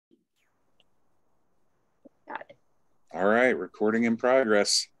All right, recording in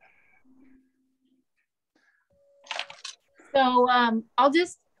progress. So I'll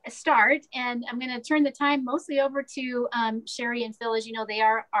just start, and I'm going to turn the time mostly over to Sherry and Phil. As you know, they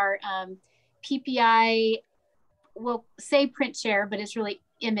are our PPI, we'll say print chair, but it's really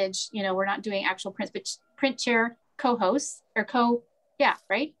image. You know, we're not doing actual prints, but print chair co-hosts or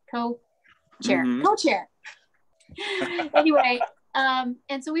right? Co-chair, co-chair. Anyway,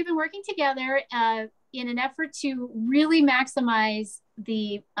 and so we've been working together in an effort to really maximize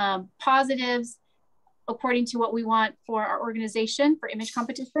the positives according to what we want for our organization for image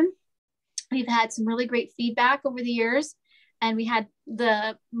competition. We've had some really great feedback over the years, and we had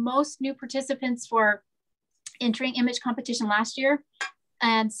the most new participants for entering image competition last year.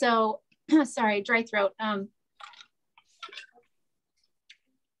 And so, sorry, dry throat.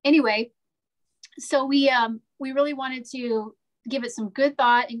 Anyway, so we really wanted to give it some good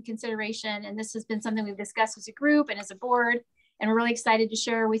thought and consideration, and this has been something we've discussed as a group and as a board, and we're really excited to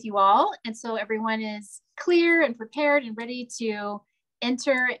share with you all. And so everyone is clear and prepared and ready to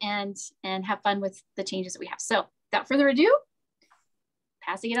enter and have fun with the changes that we have. So without further ado,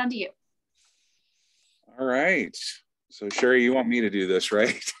 passing it on to you. All right. So Sherry, you want me to do this,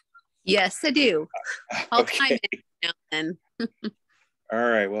 right? Yes, I do. I'll chime in now then. All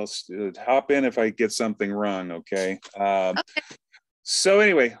right. Well, hop in if I get something wrong. Okay. So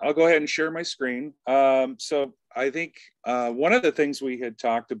anyway, I'll go ahead and share my screen. So I think one of the things we had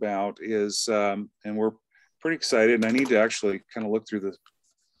talked about is, and we're pretty excited, and I need to actually kind of look through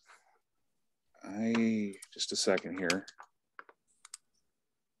just a second here.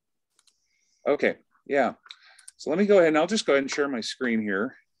 Okay, yeah. So let me go ahead and I'll just go ahead and share my screen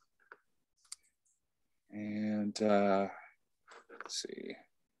here. And let's see.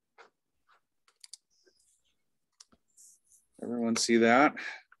 Everyone see that?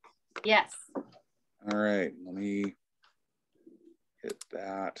 Yes. All right, let me hit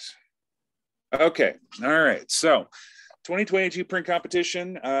that. Okay, all right, so 2022 print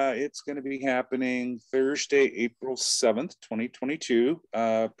competition, it's going to be happening Thursday, April 7th, 2022,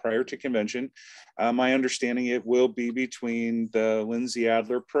 prior to convention. My understanding, it will be between the Lindsay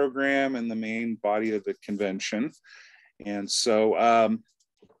Adler program and the main body of the convention. And so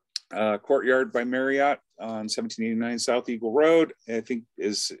Courtyard by Marriott on 1789 South Eagle Road, I think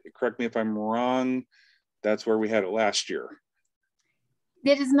correct me if I'm wrong, that's where we had it last year.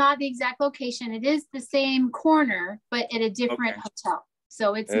 That is not the exact location. It is the same corner, but at a different hotel.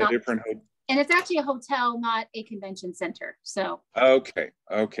 So it's not different. And it's actually a hotel, not a convention center. So. Okay.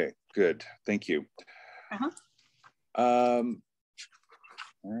 Good. Thank you. All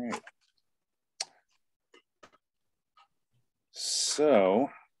right. So,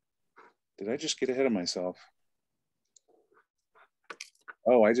 did I just get ahead of myself?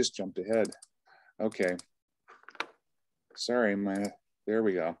 Oh, I just jumped ahead. Okay. Sorry, there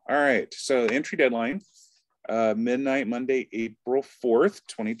we go. All right, so entry deadline, midnight Monday, April 4th,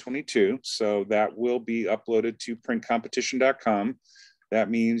 2022. So that will be uploaded to printcompetition.com. That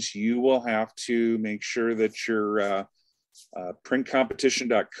means you will have to make sure that your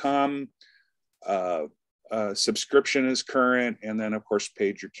printcompetition.com subscription is current, and then of course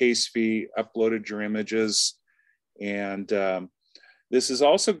paid your case fee, uploaded your images, and this is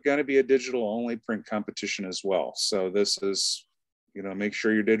also going to be a digital only print competition as well. So this is, make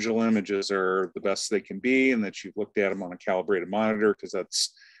sure your digital images are the best they can be, and that you've looked at them on a calibrated monitor, because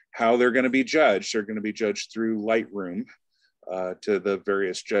that's how they're going to be judged. They're going to be judged through Lightroom to the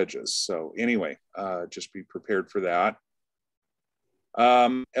various judges. So anyway, just be prepared for that.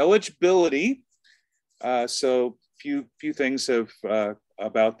 Eligibility. So few things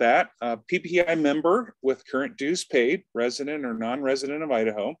about that. PPI member with current dues paid, resident or non-resident of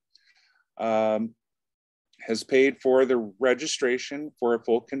Idaho, has paid for the registration for a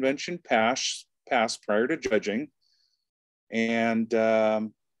full convention pass prior to judging, and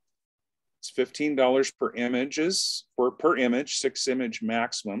it's $15 per image, 6 image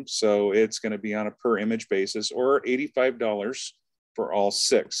maximum. So it's going to be on a per image basis, or $85 for all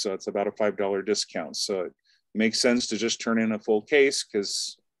 6. So it's about a $5 discount. So it makes sense to just turn in a full case,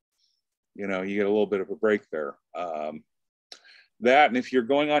 because you get a little bit of a break there. That, and if you're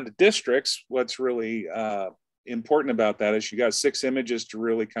going on to districts, what's really important about that is you got 6 images to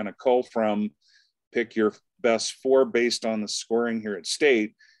really kind of cull from, pick your best 4 based on the scoring here at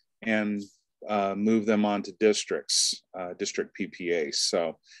state, and move them on to districts, district PPA.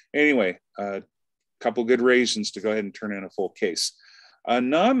 So anyway, a couple good reasons to go ahead and turn in a full case. For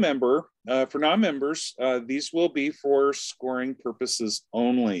non-members, these will be for scoring purposes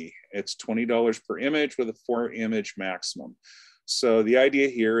only. It's $20 per image with a 4 image maximum. So the idea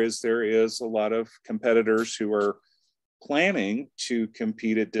here is there is a lot of competitors who are planning to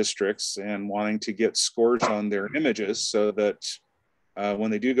compete at districts and wanting to get scores on their images so that when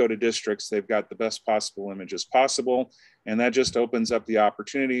they do go to districts, they've got the best possible images possible. And that just opens up the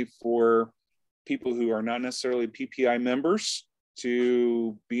opportunity for people who are not necessarily PPI members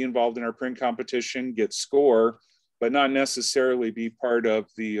to be involved in our print competition, get score, but not necessarily be part of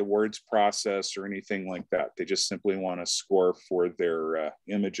the awards process or anything like that. They just simply want to score for their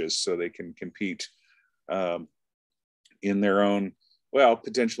images so they can compete in their own, well,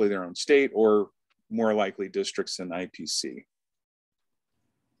 potentially their own state or more likely districts in IPC.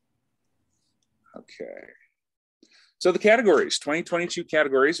 Okay. So the categories, 2022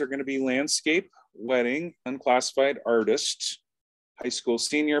 categories are going to be landscape, wedding, unclassified artist, high school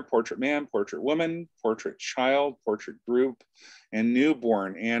senior, portrait man, portrait woman, portrait child, portrait group, and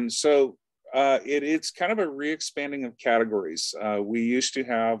newborn. And so it's kind of a re-expanding of categories. We used to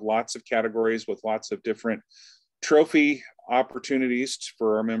have lots of categories with lots of different trophy opportunities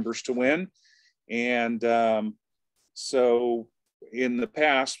for our members to win. And so in the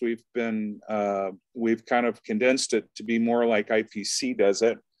past, we've kind of condensed it to be more like IPC does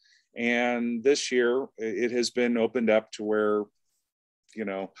it. And this year it has been opened up to where, you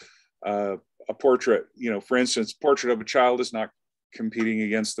know, a portrait, you know, for instance, portrait of a child is not competing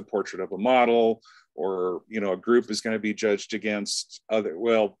against the portrait of a model, or, you know, a group is going to be judged against other,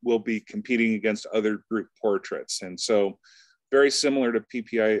 well, we'll be competing against other group portraits. And so very similar to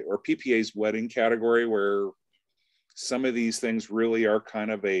PPI or PPA's wedding category, where some of these things really are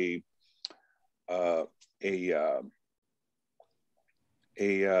kind of a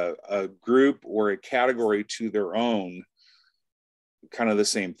group or a category to their own, kind of the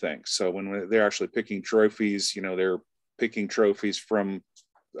same thing. So when they're actually picking trophies, you know, they're picking trophies from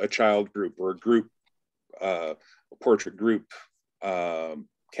a child group or a group, a portrait group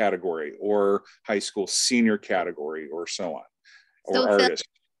category, or high school senior category, or so on, or so artist.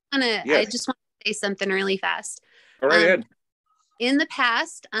 Phil, Yes. I just want to say something really fast. All right, ahead. In the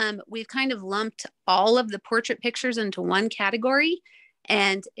past, we've kind of lumped all of the portrait pictures into one category,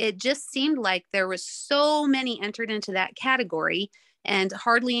 and it just seemed like there was so many entered into that category and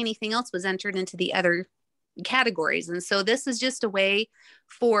hardly anything else was entered into the other categories. And so this is just a way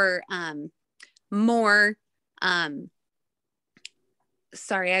for more,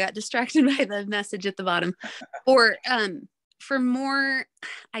 sorry, I got distracted by the message at the bottom, for more,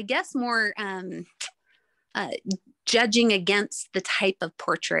 I guess, more judging against the type of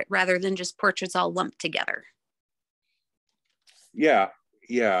portrait rather than just portraits all lumped together. Yeah,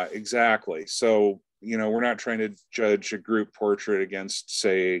 exactly. So, you know, we're not trying to judge a group portrait against,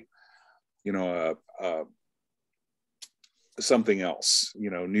 say, you know, something else. You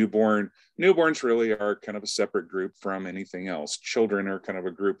know, newborns really are kind of a separate group from anything else. Children are kind of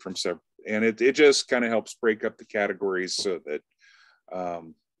a group from separate, and it just kind of helps break up the categories so that,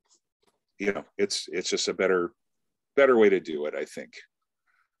 you know, it's just a better way to do it, I think.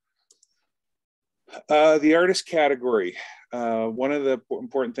 The artist category. One of the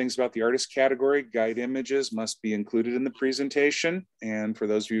important things about the artist category, guide images must be included in the presentation. And for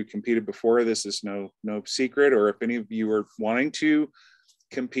those of you who competed before, this is no secret, or if any of you are wanting to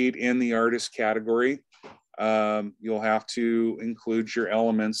compete in the artist category, you'll have to include your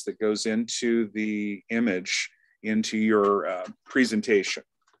elements that goes into the image into your presentation,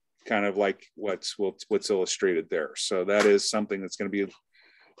 kind of like what's illustrated there. So that is something that's going to be,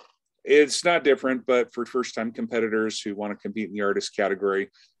 it's not different, but for first-time competitors who want to compete in the artist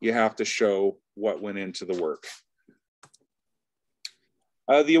category, you have to show what went into the work.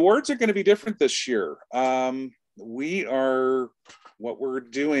 The awards are going to be different this year. What we're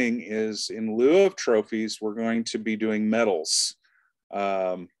doing is, in lieu of trophies, we're going to be doing medals,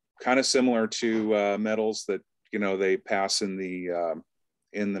 kind of similar to medals that, you know, they pass in the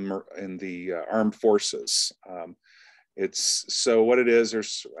armed forces. So what it is,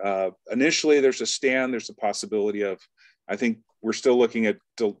 there's initially there's a stand, there's a possibility of, I think we're still looking at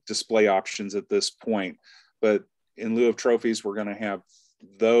display options at this point, but in lieu of trophies, we're going to have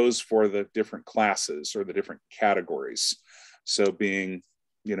those for the different classes or the different categories. So being,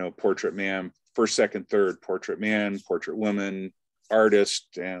 you know, portrait man, first, second, third, portrait man, portrait woman,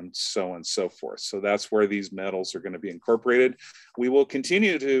 artist, and so on and so forth. So that's where these medals are going to be incorporated. We will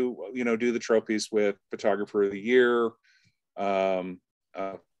continue to, you know, do the trophies with photographer of the year,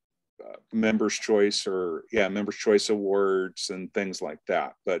 members choice awards and things like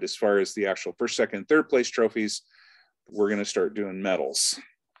that. But as far as the actual first, second, third place trophies, we're going to start doing medals.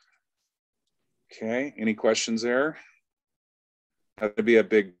 Okay, any questions there? That'll be a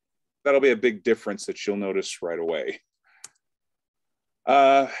big difference that you'll notice right away.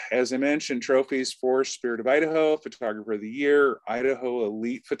 As I mentioned, trophies for Spirit of Idaho, Photographer of the Year, Idaho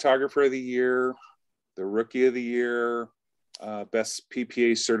Elite Photographer of the Year, the Rookie of the Year, Best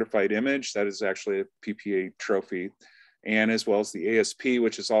PPA Certified Image. That is actually a PPA trophy, and as well as the ASP,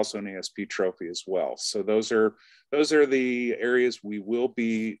 which is also an ASP trophy as well. So those are the areas we will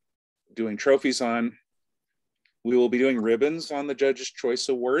be doing trophies on. We will be doing ribbons on the Judges' Choice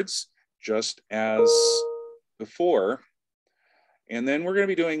Awards, just as before. And then we're going to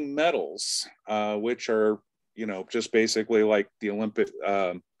be doing medals, which are, just basically like the Olympic,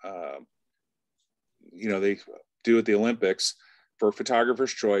 they do at the Olympics for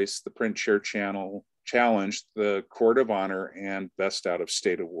Photographer's Choice, the Print Share Channel Challenge, the Court of Honor, and Best Out of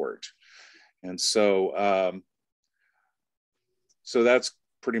State Award. And so, so that's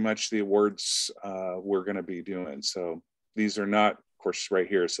pretty much the awards we're going to be doing. So these are not, of course, right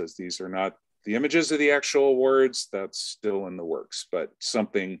here it says these are not the images of the actual awards. That's still in the works, but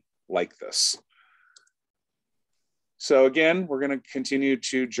something like this. So again, we're going to continue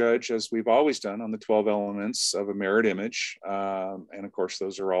to judge, as we've always done, on the 12 elements of a merit image. And of course,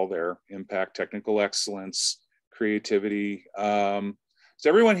 those are all there: impact, technical excellence, creativity. Is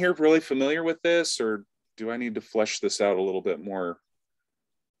everyone here really familiar with this, or do I need to flesh this out a little bit more?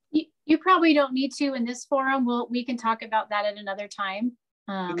 You probably don't need to in this forum. We can talk about that at another time.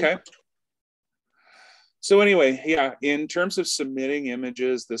 Okay. So anyway, yeah, in terms of submitting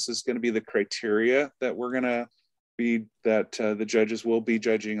images, this is going to be the criteria that we're going to be, that the judges will be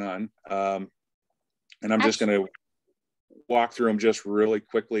judging on. And I'm just going to walk through them just really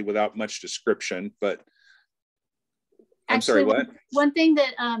quickly without much description, but I'm sorry, what? One thing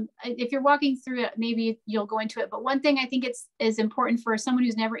that, if you're walking through it, maybe you'll go into it, but one thing I think is important for someone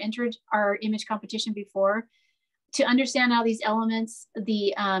who's never entered our image competition before, to understand all these elements,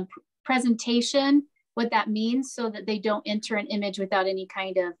 the presentation, what that means, so that they don't enter an image without any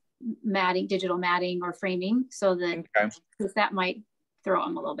kind of matting, digital matting or framing, so that, because that might throw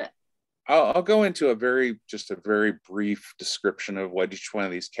them a little bit. I'll go into just a very brief description of what each one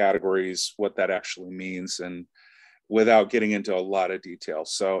of these categories, what that actually means, and without getting into a lot of detail.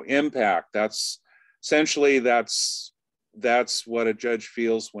 So impact, that's essentially, that's what a judge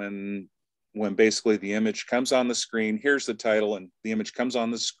feels when basically the image comes on the screen. Here's the title and the image comes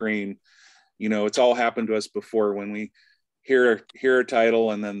on the screen. It's all happened to us before, when we hear a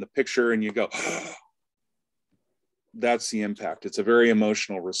title and then the picture and you go, oh, that's the impact. It's a very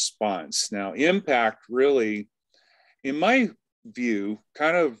emotional response. Now, impact really, in my view,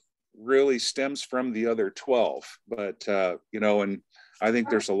 kind of really stems from the other 12, but and I think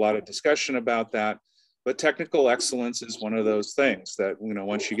there's a lot of discussion about that. But technical excellence is one of those things that,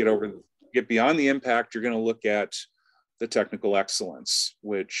 once you get beyond the impact, you're going to look at the technical excellence,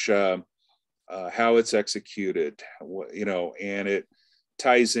 which how it's executed, and it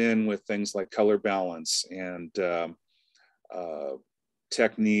ties in with things like color balance and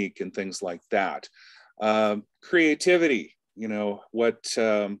technique and things like that. Creativity,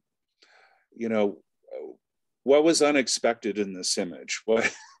 what was unexpected in this image? What,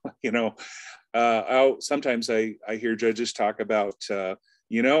 sometimes I hear judges talk about,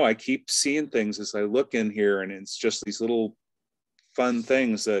 I keep seeing things as I look in here, and it's just these little fun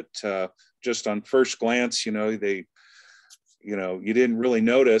things that just on first glance, you didn't really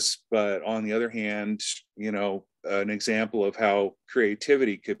notice, but on the other hand, an example of how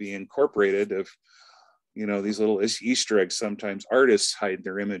creativity could be incorporated of, these little Easter eggs. Sometimes artists hide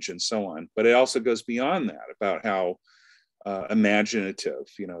their image and so on, but it also goes beyond that, about how imaginative,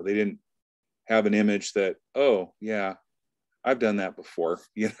 they didn't have an image that, oh yeah, I've done that before,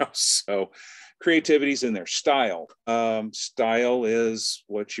 so creativity's in there. Style. Style is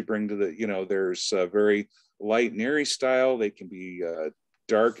what you bring to the, there's a very light and airy style. They can be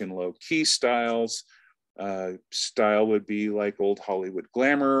dark and low key styles. Style would be like old Hollywood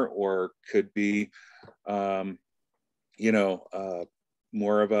glamour, or could be,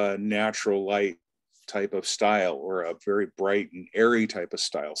 more of a natural light type of style, or a very bright and airy type of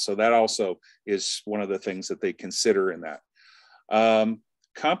style. So that also is one of the things that they consider in that.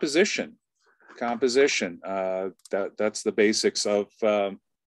 Composition, that's the basics of,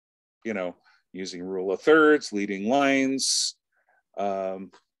 using rule of thirds, leading lines, color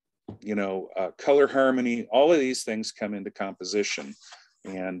harmony. All of these things come into composition,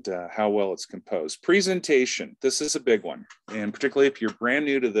 and how well it's composed. Presentation, this is a big one, and particularly if you're brand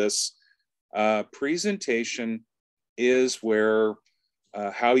new to this, presentation is where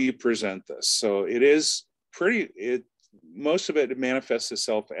how you present this. So it is most of it manifests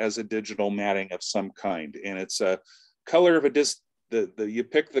itself as a digital matting of some kind, and it's a color of you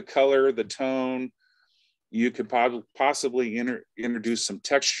pick the color, the tone, You could possibly introduce some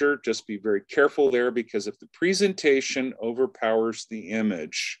texture. Just be very careful there, because if the presentation overpowers the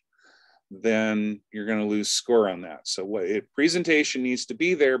image, then you're going to lose score on that. So presentation needs to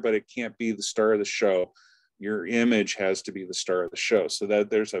be there, but it can't be the star of the show. Your image has to be the star of the show. So that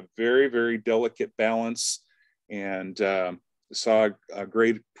there's a very, very delicate balance. And saw a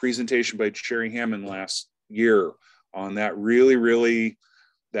great presentation by Sherry Hammond last year on that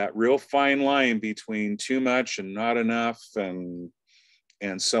that real fine line between too much and not enough, and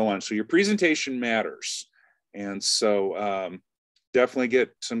so on. So your presentation matters. And so definitely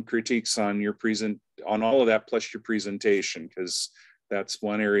get some critiques on on all of that, plus your presentation, because that's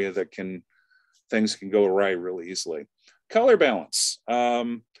one area that things can go awry really easily. Color balance.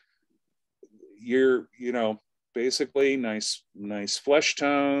 Basically nice flesh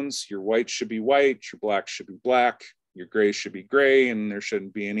tones. Your white should be white, your black should be black, your gray should be gray, and there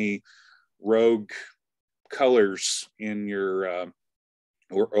shouldn't be any rogue colors in your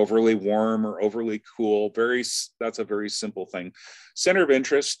or overly warm or overly cool. That's a very simple thing. Center of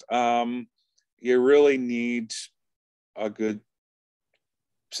interest. You really need a good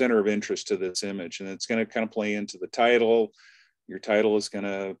center of interest to this image, and it's going to kind of play into the title. Your title is going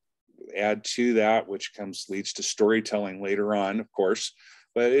to add to that, which leads to storytelling later on, of course,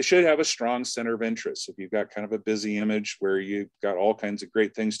 but it should have a strong center of interest. If you've got kind of a busy image where you've got all kinds of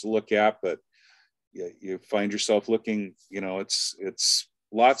great things to look at, but you find yourself looking, it's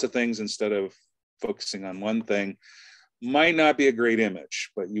lots of things instead of focusing on one thing, might not be a great image,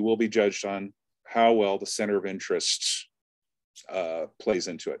 but you will be judged on how well the center of interest plays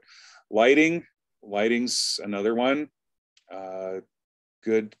into it. Lighting's another one.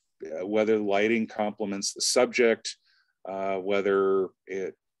 Good, whether lighting complements the subject, whether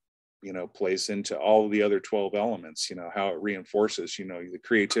it plays into all the other 12 elements, how it reinforces, the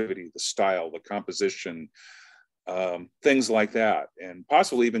creativity, the style, the composition, things like that, and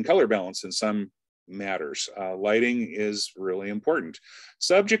possibly even color balance in some matters. Lighting is really important.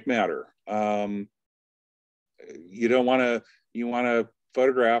 Subject matter. You want a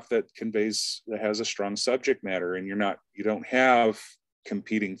photograph that has a strong subject matter, and you don't have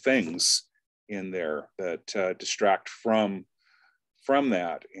competing things in there that distract from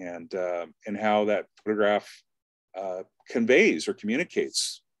that, and how that photograph conveys or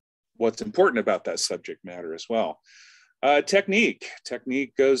communicates what's important about that subject matter as well. Technique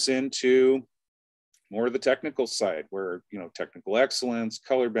goes into more of the technical side, where technical excellence,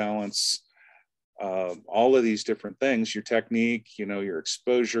 color balance, all of these different things. Your technique, your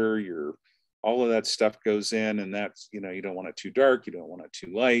exposure, all of that stuff goes in, and that's you don't want it too dark, you don't want it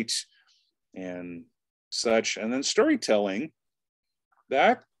too light, and such. And then storytelling,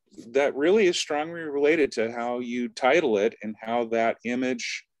 that really is strongly related to how you title it and how that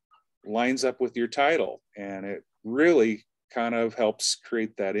image lines up with your title, and it really kind of helps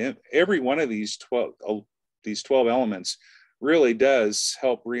create that. Every one of these 12 elements really does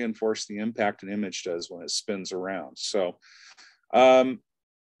help reinforce the impact an image does when it spins around. So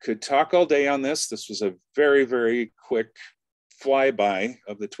could talk all day on this. This was a very, very quick flyby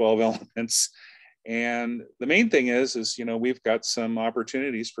of the 12 elements. And the main thing is we've got some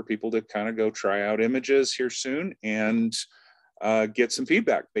opportunities for people to kind of go try out images here soon and get some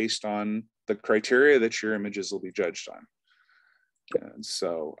feedback based on the criteria that your images will be judged on. And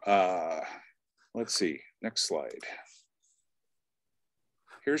so let's see, next slide.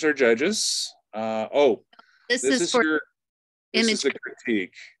 Here's our judges. This is the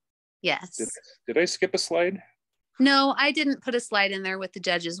critique. Yes. Did I skip a slide? No, I didn't put a slide in there with the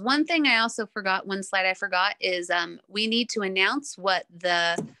judges. One thing I also forgot, one slide I forgot is we need to announce what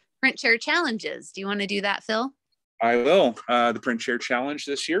the print share challenge is. Do you want to do that, Phil? I will. The print share challenge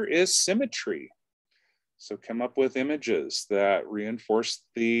this year is symmetry. So come up with images that reinforce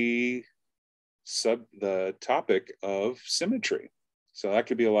the topic of symmetry. So that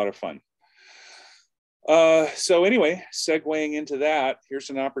could be a lot of fun. So anyway, segueing into that, here's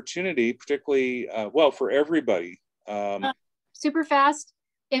an opportunity, particularly, for everybody. Super fast.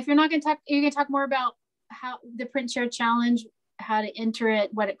 If you're not going to talk, you can talk more about how the print share challenge, how to enter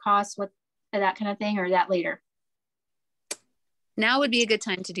it, what it costs, what that kind of thing, or that later. Now would be a good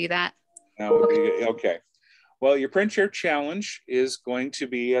time to do that. Okay. Well, your print share challenge is going to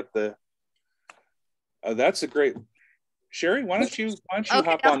be at the. That's a great. Sherry, why don't you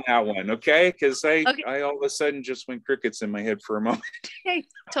hop on that one, okay? Because I all of a sudden just went crickets in my head for a moment. Okay,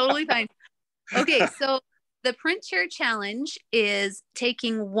 totally fine. Okay, so the print share challenge is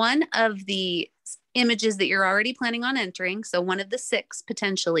taking one of the images that you're already planning on entering, so one of the 6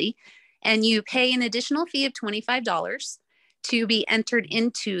 potentially, and you pay an additional fee of $25 to be entered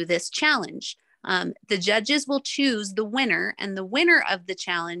into this challenge. The judges will choose the winner, and the winner of the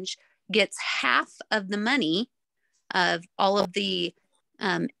challenge gets half of the money of all of the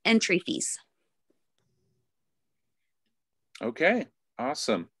entry fees. Okay,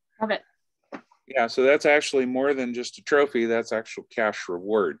 awesome. Love it. Yeah, so that's actually more than just a trophy. That's actual cash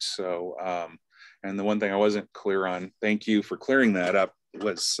rewards. So, and the one thing I wasn't clear on, thank you for clearing that up,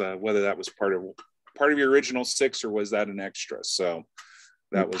 was whether that was part of your original 6 or was that an extra. So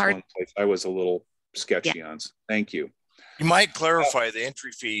that was one place I was a little sketchy on. So thank you. You might clarify the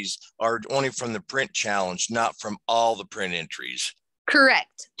entry fees are only from the print challenge, not from all the print entries.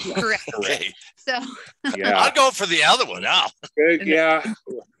 Correct. Okay. So yeah, I'll go for the other one now. Good, yeah,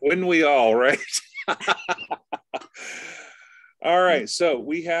 wouldn't we all, right? All right, so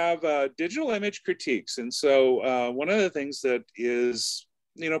we have digital image critiques. And so one of the things that is,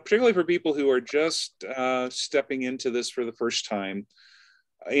 particularly for people who are just stepping into this for the first time,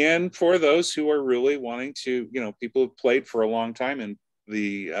 and for those who are really wanting to, people who've played for a long time in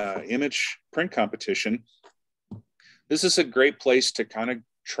the image print competition, this is a great place to kind of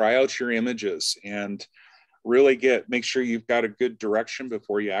try out your images and really make sure you've got a good direction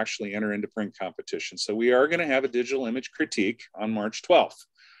before you actually enter into print competition. So we are going to have a digital image critique on March 12th.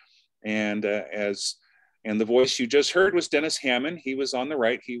 And and the voice you just heard was Dennis Hammond. He was on the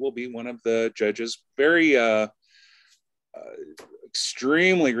right. He will be one of the judges. Very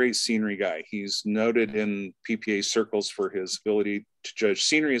extremely great scenery guy. He's noted in PPA circles for his ability to judge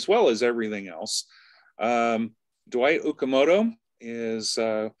scenery as well as everything else. Dwight Okamoto is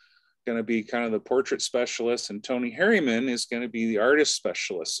going to be kind of the portrait specialist, and Tony Harriman is going to be the artist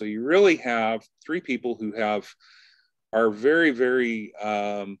specialist. So you really have 3 people who are very, very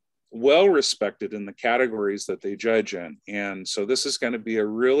well respected in the categories that they judge in. And so this is going to be a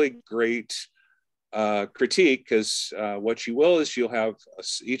really great critique, because what you will is you'll have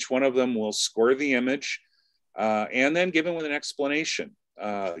each one of them will score the image and then give them with an explanation.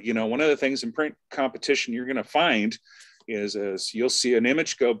 One of the things in print competition you're going to find is you'll see an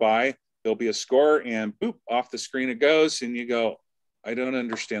image go by, there'll be a score, and boop, off the screen it goes, and you go, I don't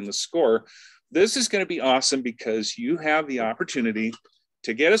understand the score. This is going to be awesome because you have the opportunity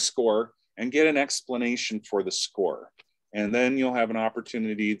to get a score and get an explanation for the score. And then you'll have an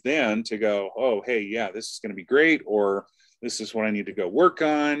opportunity then to go, oh, hey, yeah, this is going to be great, or this is what I need to go work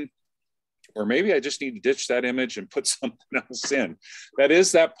on, or maybe I just need to ditch that image and put something else in. That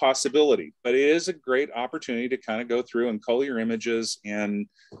is that possibility, but it is a great opportunity to kind of go through and cull your images and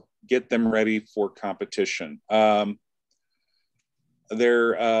get them ready for competition.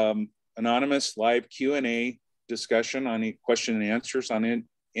 They're anonymous live Q&A discussion on question and answers on an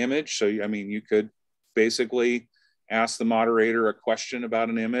image. So, you could basically ask the moderator a question about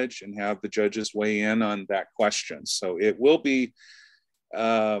an image and have the judges weigh in on that question. So it will be,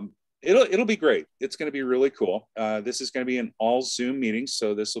 it'll be great. It's going to be really cool. This is going to be an all Zoom meeting.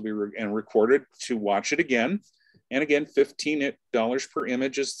 So this will be recorded to watch it again. And again, $15 per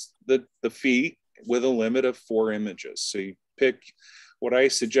image is the fee, with a limit of 4 images. So you pick, what I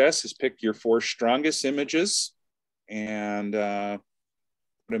suggest is pick your 4 strongest images and put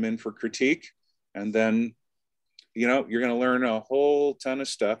them in for critique. And then, you're going to learn a whole ton of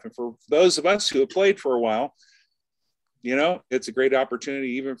stuff. And for those of us who have played for a while, it's a great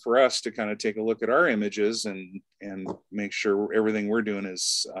opportunity even for us to kind of take a look at our images and make sure everything we're doing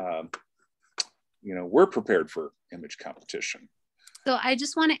is, we're prepared for image competition. So I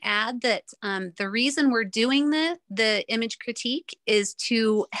just want to add that the reason we're doing the image critique is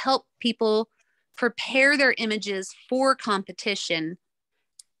to help people prepare their images for competition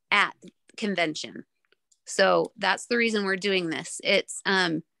at convention. So that's the reason we're doing this. It's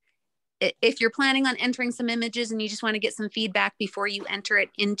if you're planning on entering some images and you just want to get some feedback before you enter it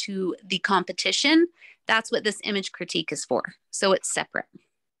into the competition, that's what this image critique is for. So it's separate.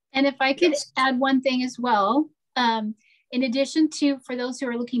 And if I could add one thing as well, in addition to, for those who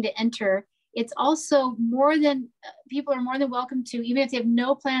are looking to enter, it's also people are more than welcome to, even if they have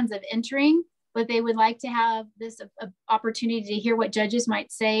no plans of entering, but they would like to have this opportunity to hear what judges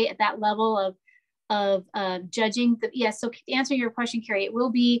might say at that level of judging. So to answer your question, Carrie, it will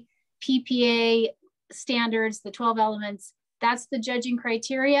be PPA standards, the 12 elements. That's the judging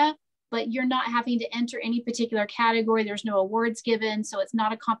criteria, but you're not having to enter any particular category. There's no awards given. So it's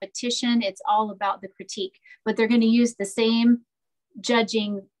not a competition. It's all about the critique, but they're going to use the same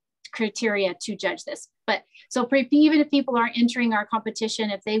judging criteria to judge this. But so even if people aren't entering our competition,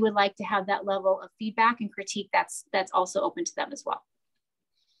 if they would like to have that level of feedback and critique, that's also open to them as well.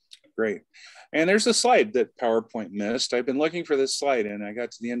 Great. And there's a slide that PowerPoint missed. I've been looking for this slide and I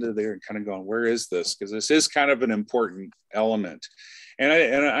got to the end of there and kind of going, where is this? Because this is kind of an important element.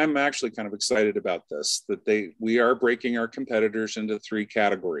 And I'm actually kind of excited about this, that we are breaking our competitors into 3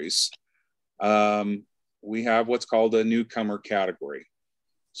 categories. We have what's called a newcomer category.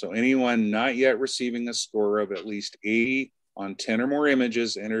 So anyone not yet receiving a score of at least 80 on 10 or more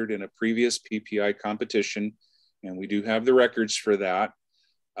images entered in a previous PPI competition, and we do have the records for that.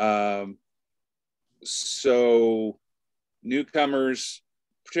 So newcomers,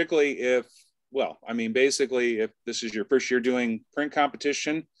 particularly if, well, I mean, basically, if this is your first year doing print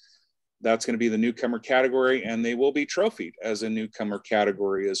competition, that's going to be the newcomer category, and they will be trophied as a newcomer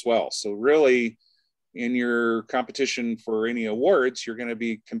category as well. So really, in your competition for any awards, you're going to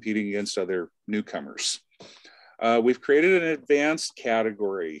be competing against other newcomers. We've created an advanced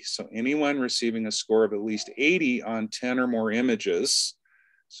category. So anyone receiving a score of at least 80 on 10 or more images.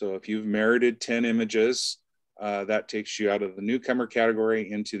 So if you've merited 10 images, that takes you out of the newcomer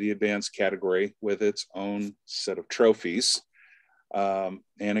category into the advanced category with its own set of trophies. And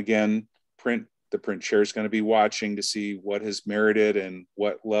again, the print chair is going to be watching to see what has merited and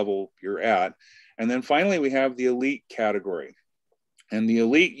what level you're at. And then finally, we have the elite category. And the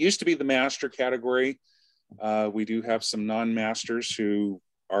elite used to be the master category. We do have some non-masters who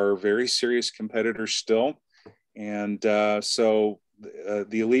are very serious competitors still. And so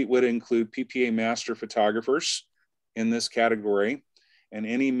the elite would include PPA master photographers in this category, and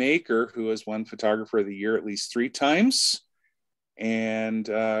any maker who has won photographer of the year at least 3 times, and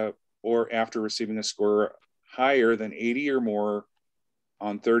or after receiving a score higher than 80 or more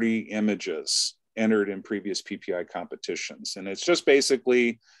on 30 images entered in previous PPI competitions. And it's just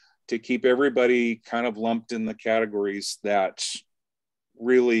basically to keep everybody kind of lumped in the categories that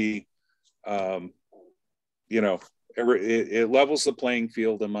really, you know, it levels the playing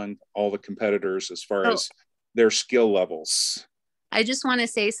field among all the competitors as far as their skill levels. I just want to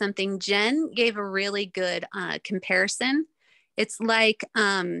say something. Jen gave a really good comparison. It's like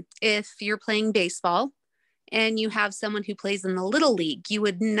if you're playing baseball and you have someone who plays in the little league, you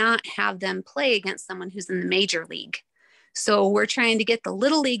would not have them play against someone who's in the major league. So we're trying to get the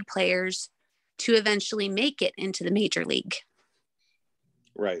little league players to eventually make it into the major league.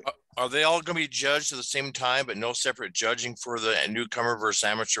 Right. Are they all going to be judged at the same time, but no separate judging for the newcomer versus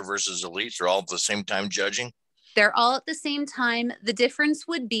amateur versus elites? They're all at the same time judging? They're all at the same time. The difference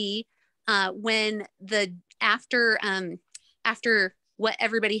would be when after what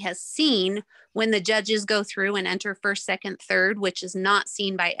everybody has seen, when the judges go through and enter first, second, third, which is not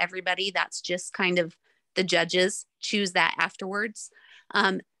seen by everybody. That's just kind of the judges choose that afterwards.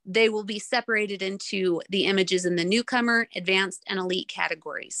 They will be separated into the images in the newcomer, advanced, and elite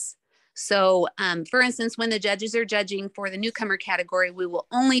categories. So for instance, when the judges are judging for the newcomer category, we will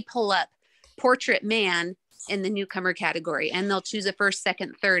only pull up portrait man in the newcomer category, and they'll choose a first,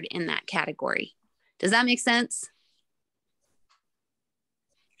 second, third in that category. Does that make sense?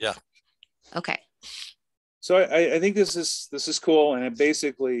 Yeah. Okay. So I think this is cool. And it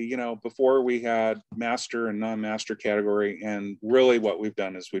basically, you know, before we had master and non-master category, and really what we've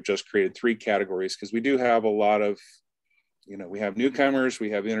done is we've just created 3 categories, because we do have a lot of, you know, we have newcomers, we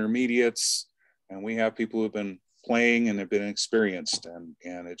have intermediates, and we have people who've been playing and have been experienced.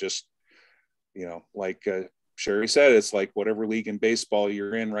 And it just, you know, like Sherry said, it's like whatever league in baseball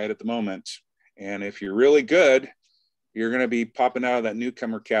you're in right at the moment. And if you're really good, you're going to be popping out of that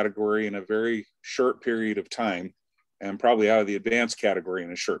newcomer category in a very short period of time, and probably out of the advanced category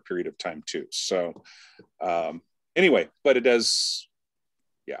in a short period of time too. So anyway, but it does,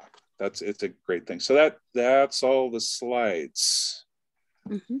 yeah, it's a great thing. So that's all the slides.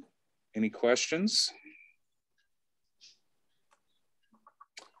 Mm-hmm. Any questions?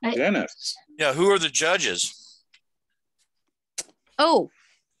 Dennis. Yeah, who are the judges? Oh,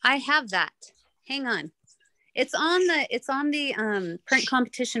 I have that. Hang on. It's on the print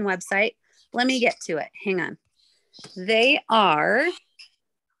competition website. Let me get to it. Hang on. They are,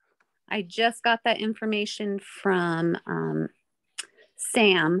 I just got that information from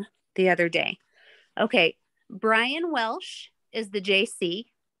Sam the other day. Okay. Brian Welsh is the JC.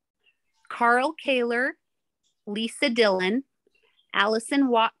 Carl Kaler, Lisa Dillon, Allison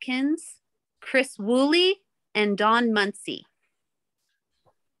Watkins, Chris Woolley, and Dawn Muncie.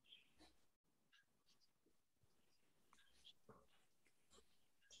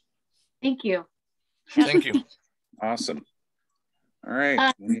 Thank you. Thank you. Awesome. All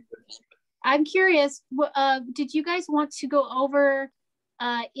right. I'm curious, did you guys want to go over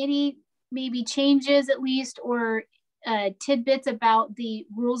any maybe changes at least, or tidbits about the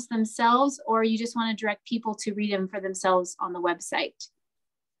rules themselves, or you just want to direct people to read them for themselves on the website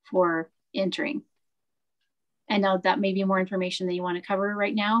for entering? I know that may be more information that you want to cover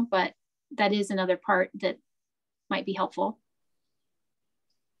right now, but that is another part that might be helpful.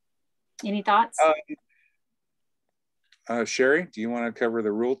 Any thoughts? Sherry, do you want to cover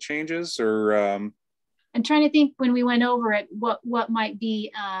the rule changes, or? I'm trying to think when we went over it, what might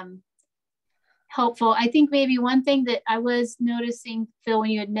be helpful. I think maybe one thing that I was noticing, Phil, when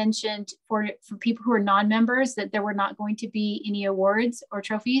you had mentioned for people who are non-members, that there were not going to be any awards or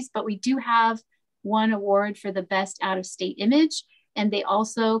trophies, but we do have one award for the best out-of-state image. And they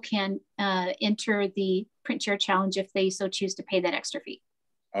also can enter the print share challenge if they so choose to pay that extra fee.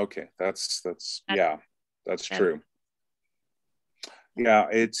 Okay, that's true. Yeah,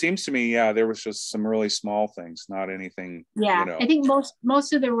 it seems to me, there was just some really small things, not anything. Yeah, I think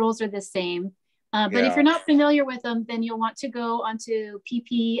most of the rules are the same. But if you're not familiar with them, then you'll want to go onto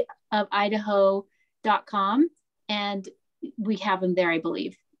ppofidaho.com, and we have them there, I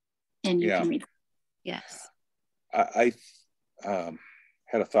believe, and you can read them. Yes. I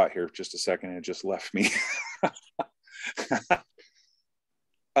had a thought here just a second, and it just left me.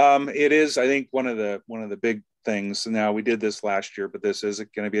 It is, I think, one of the big things. Now, we did this last year, but this is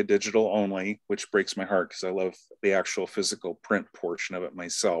going to be a digital only, which breaks my heart because I love the actual physical print portion of it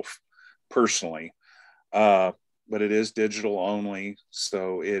myself personally. But it is digital only,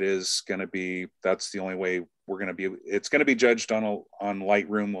 so it is going to be, that's the only way we're going to be, it's going to be judged on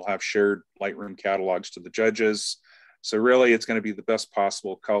Lightroom. We'll have shared Lightroom catalogs to the judges. So really, it's going to be the best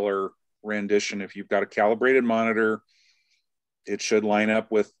possible color rendition. If you've got a calibrated monitor, it should line up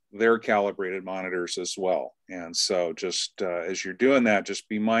with their calibrated monitors as well. And so just as you're doing that, just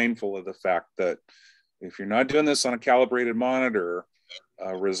be mindful of the fact that if you're not doing this on a calibrated monitor,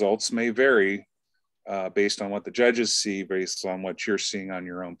 results may vary based on what the judges see, based on what you're seeing on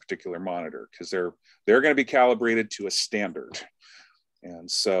your own particular monitor, because they're going to be calibrated to a standard.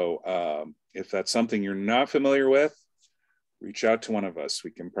 And so if that's something you're not familiar with, reach out to one of us.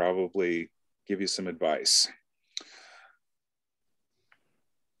 We can probably give you some advice.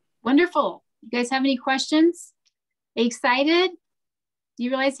 Wonderful. You guys have any questions? Excited? Do you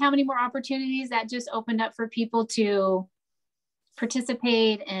realize how many more opportunities that just opened up for people to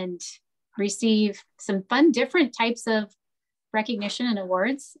participate and receive some fun, different types of recognition and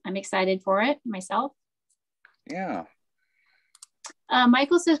awards? I'm excited for it myself. Yeah.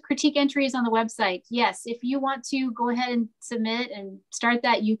 Michael says critique entry is on the website. Yes, if you want to go ahead and submit and start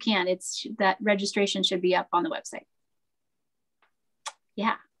that, you can. That registration should be up on the website.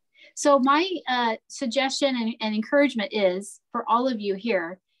 Yeah. So my suggestion and encouragement is for all of you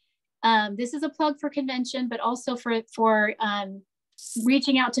here, this is a plug for convention, but also for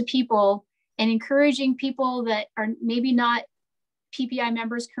reaching out to people and encouraging people that are maybe not PPI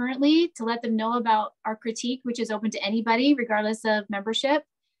members currently to let them know about our critique, which is open to anybody, regardless of membership.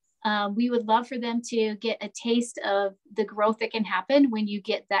 We would love for them to get a taste of the growth that can happen when you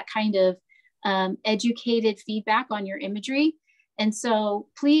get that kind of educated feedback on your imagery. And so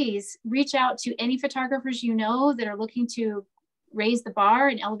please reach out to any photographers you know that are looking to raise the bar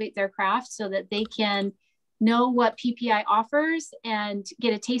and elevate their craft so that they can know what PPI offers and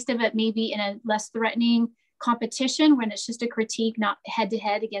get a taste of it, maybe in a less threatening competition when it's just a critique, not head to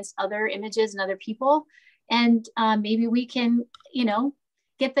head against other images and other people. And maybe we can,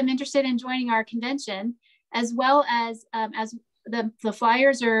 get them interested in joining our convention, as well as the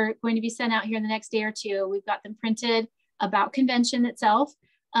flyers are going to be sent out here in the next day or two. We've got them printed about convention itself.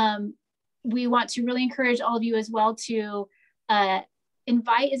 We want to really encourage all of you as well to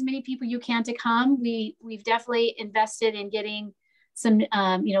invite as many people you can to come. We've definitely invested in getting some,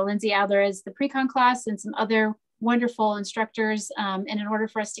 Lindsay Adler as the pre-con class and some other wonderful instructors. And in order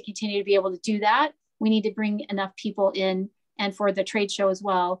for us to continue to be able to do that, we need to bring enough people in, and for the trade show as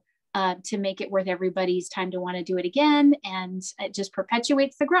well, to make it worth everybody's time to want to do it again. And it just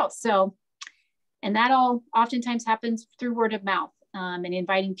perpetuates the growth. So, and that all oftentimes happens through word of mouth and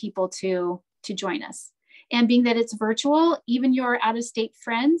inviting people to join us. And being that it's virtual, even your out-of-state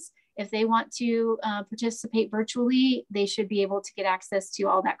friends, if they want to participate virtually, they should be able to get access to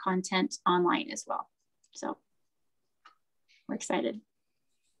all that content online as well. So we're excited.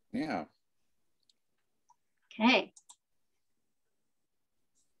 Yeah. Okay.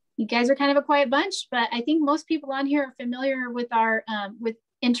 You guys are kind of a quiet bunch, but I think most people on here are familiar with our with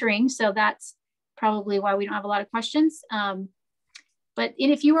entering, so that's probably why we don't have a lot of questions. But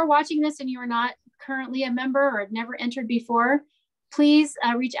if you are watching this and you are not currently a member or have never entered before, please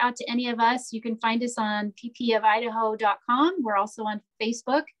reach out to any of us. You can find us on ppofidaho.com. We're also on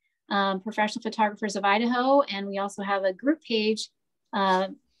Facebook, Professional Photographers of Idaho. And we also have a group page. I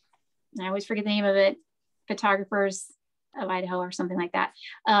always forget the name of it, Photographers of Idaho or something like that.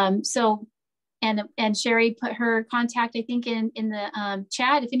 And Sherry put her contact, I think, in the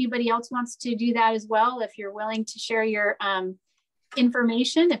chat. If anybody else wants to do that as well, if you're willing to share your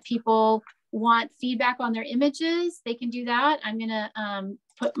information. If people want feedback on their images, they can do that. I'm gonna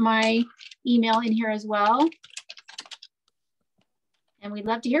put my email in here as well. And we'd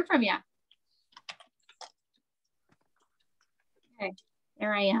love to hear from you. Okay,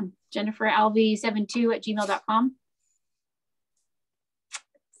 there I am, jenniferalv72@gmail.com.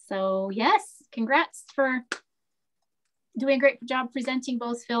 So yes, congrats for doing a great job presenting,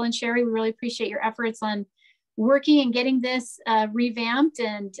 both Phil and Sherry. We really appreciate your efforts on working and getting this revamped.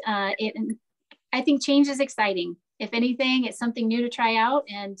 And I think change is exciting. If anything, it's something new to try out,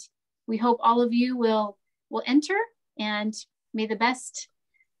 and we hope all of you will enter, and may the best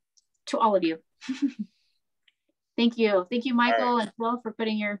to all of you. Thank you. Thank you, Michael and Phil, for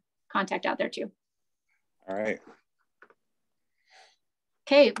putting your contact out there too. All right.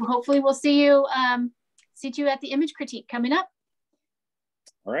 Okay, well, hopefully we'll see you at the image critique coming up.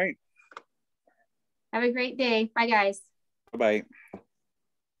 All right. Have a great day. Bye, guys. Bye-bye.